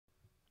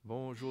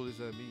Bonjour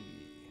les amis.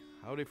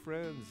 Howdy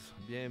friends.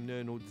 Bienvenue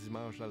un autre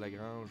dimanche à la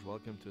grange.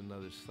 Welcome to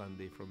another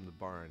Sunday from the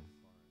barn.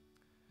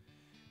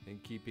 In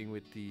keeping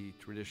with the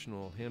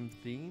traditional hymn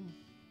theme,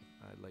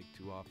 I'd like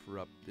to offer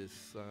up this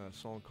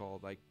song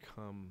called I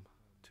Come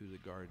to the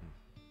Garden.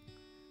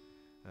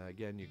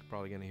 Again, you're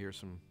probably going to hear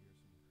some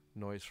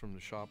noise from the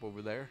shop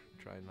over there.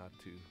 Try not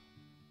to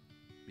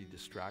be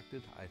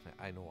distracted.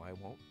 I know I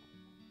won't.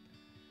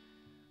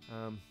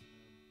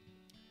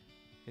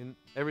 In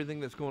everything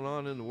that's going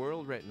on in the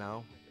world right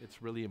now,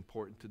 it's really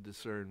important to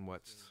discern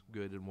what's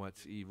good and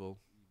what's evil,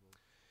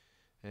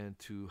 and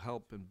to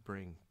help and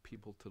bring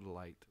people to the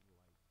light.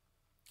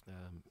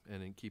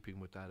 And in keeping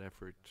with that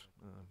effort,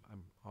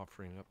 I'm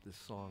offering up this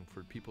song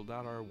for people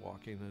that are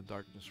walking in the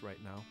darkness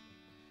right now,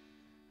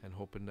 and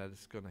hoping that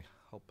it's going to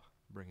help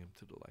bring them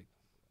to the light.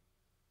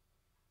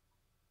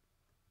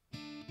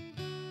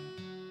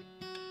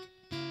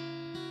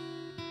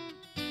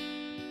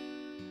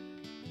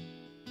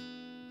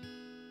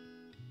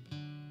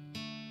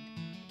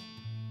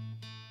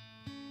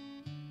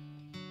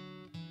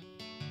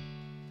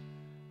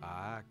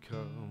 I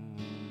come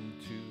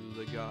to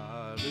the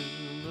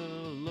garden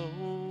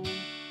alone,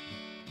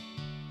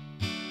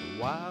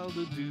 while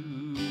the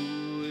dew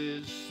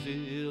is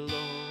still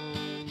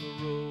on the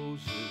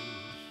roses,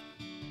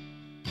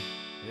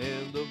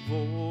 and the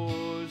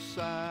voice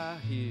I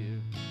hear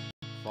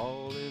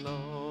falling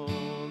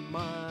on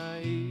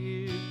my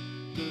ear,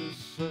 the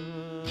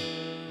Son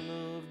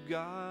of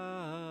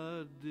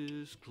God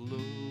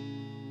discloses.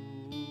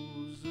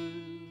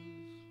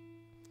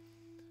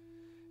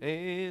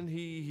 And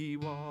he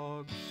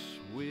walks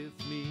with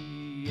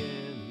me,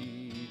 and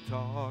he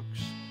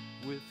talks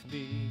with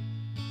me,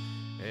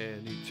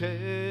 and he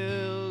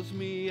tells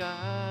me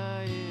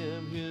I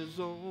am his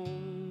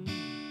own.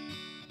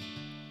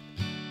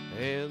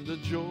 And the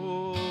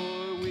joy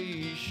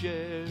we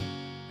share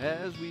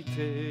as we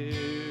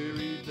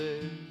tarry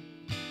there,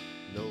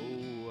 no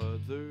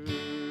other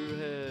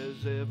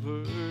has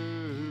ever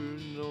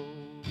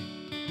known.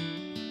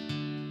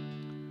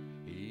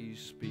 He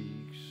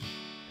speaks,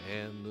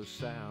 and the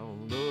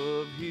sound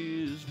of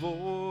his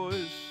voice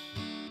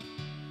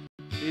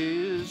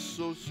is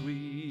so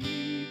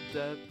sweet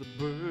that the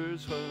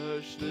birds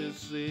hush their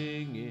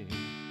singing,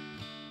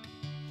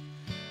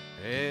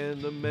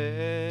 and the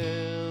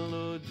melody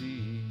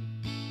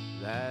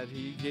that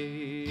he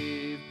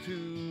gave to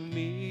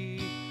me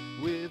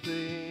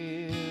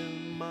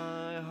within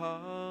my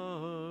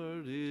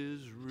heart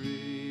is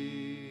ringing.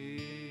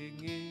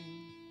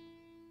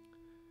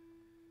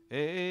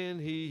 And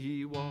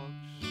he walks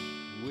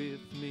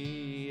with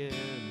me,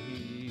 and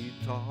he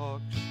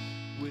talks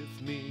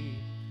with me,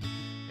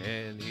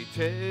 and he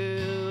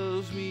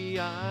tells me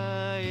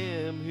I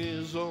am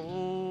his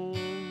own.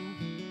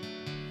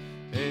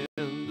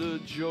 And the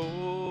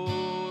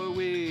joy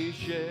we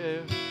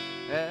share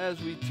as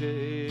we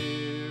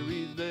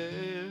tarry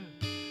there,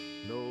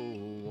 no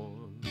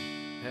one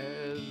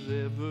has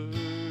ever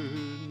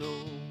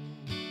known.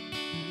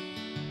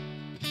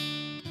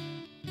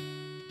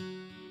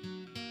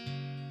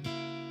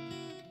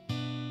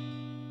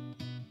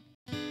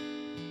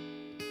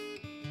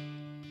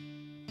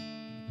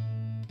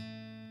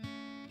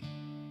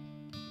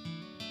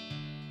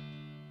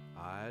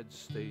 I'd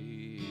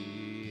stay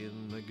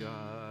in the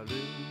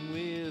garden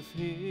with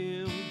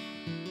him,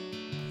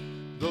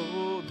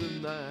 though the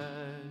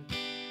night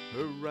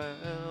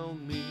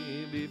around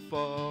me be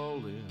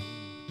falling.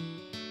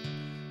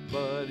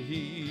 But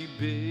he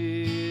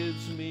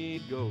bids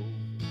me go,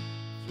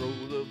 throw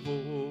the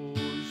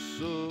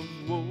voice of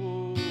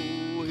woe.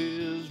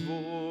 His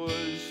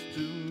voice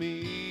to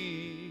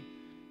me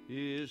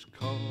is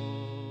calling.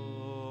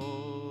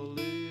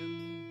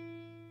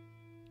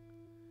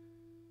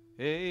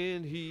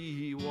 And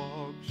he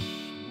walks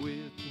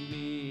with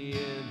me,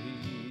 and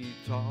he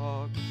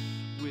talks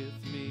with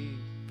me,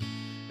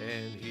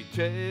 and he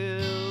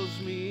tells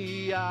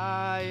me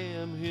I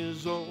am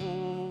his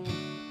own.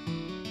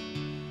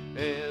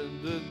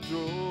 And the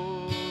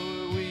joy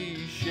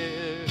we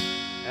share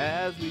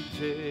as we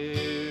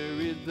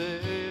tarry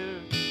there,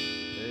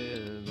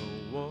 and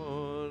no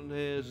one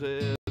has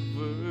ever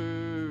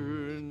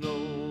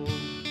known.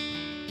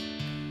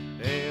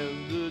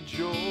 And the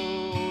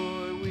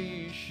joy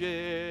we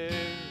share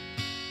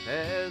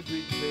as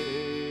we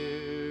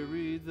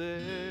tarry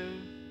there,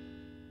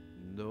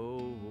 no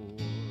one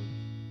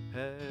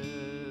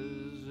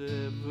has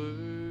ever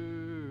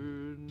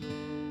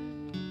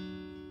known.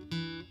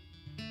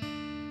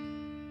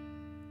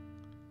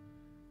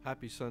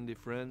 Happy Sunday,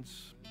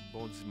 friends.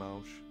 Bon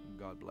dimanche.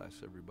 God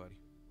bless everybody.